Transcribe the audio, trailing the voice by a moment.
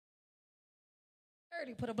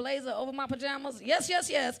dirty. Put a blazer over my pajamas. Yes, yes,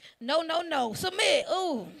 yes. No, no, no. Submit.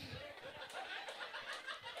 Ooh.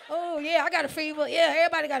 Oh, yeah, I got a fever. Yeah,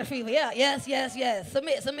 everybody got a fever. Yeah, yes, yes, yes.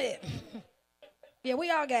 Submit, submit. Yeah,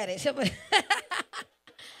 we all got it.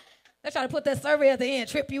 They try to put that survey at the end,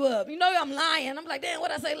 trip you up. You know I'm lying. I'm like, damn,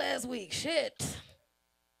 what I say last week? Shit.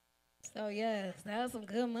 So, yes, that was some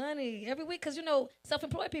good money every week. Because,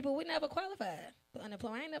 self-employed people, we never qualified for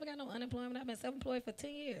unemployment. I ain't never got no unemployment. I've been self-employed for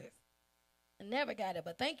 10 years. I never got it.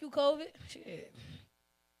 But thank you, COVID. Shit.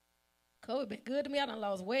 COVID been good to me. I done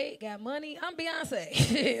lost weight, got money. I'm Beyonce.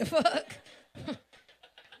 Shit, fuck.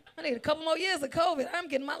 I need a couple more years of COVID. I'm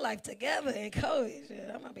getting my life together in COVID.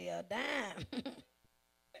 Shit, I'm going to be a dime.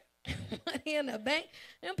 Money in the bank.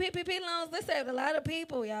 Them PPP loans, they saved a lot of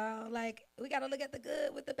people, y'all. Like, we got to look at the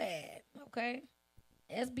good with the bad, okay?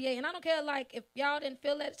 SBA. And I don't care, like, if y'all didn't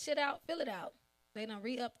fill that shit out, fill it out. They done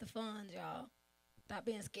re-up the funds, y'all. Stop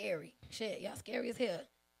being scary. Shit, y'all scary as hell.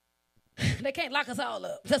 They can't lock us all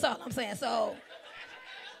up. That's all I'm saying. So,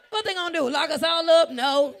 what they gonna do? Lock us all up?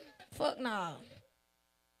 No. Fuck no.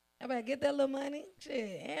 Everybody get that little money.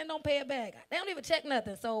 Shit. And don't pay it back. They don't even check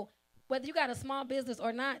nothing. So, whether you got a small business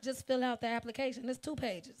or not, just fill out the application. It's 2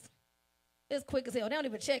 pages. It's quick as hell. They don't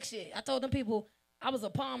even check shit. I told them people I was a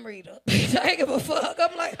palm reader. I ain't give a fuck.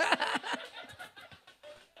 I'm like,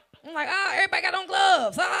 everybody got on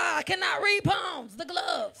gloves. I cannot read palms. The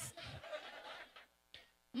gloves.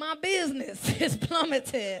 My business is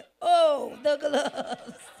plummeted. Oh, the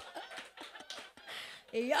gloves.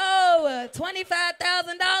 Yo,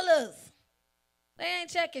 $25,000. They ain't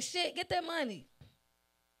checking shit. Get that money.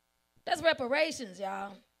 That's reparations,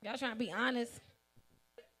 y'all. Y'all trying to be honest.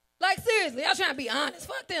 Like, seriously, y'all trying to be honest.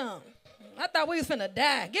 Fuck them. I thought we was finna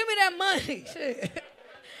die. Give me that money. Shit.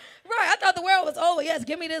 Right, I thought the world was over. Yes,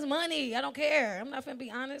 give me this money. I don't care. I'm not finna be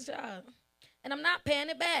honest, y'all. And I'm not paying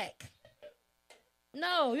it back.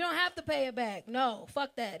 No, you don't have to pay it back. No,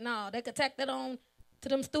 fuck that. No, they could tack that on to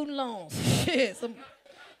them student loans. Shit,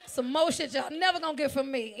 some more shit y'all never gonna get from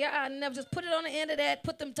me. Yeah, I never just put it on the end of that.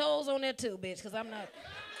 Put them toes on there too, bitch, because I'm not.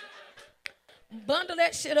 Bundle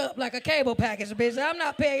that shit up like a cable package, bitch. I'm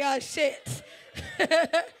not paying y'all shit.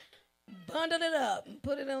 Bundle it up and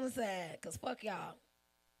put it on the side, because fuck y'all.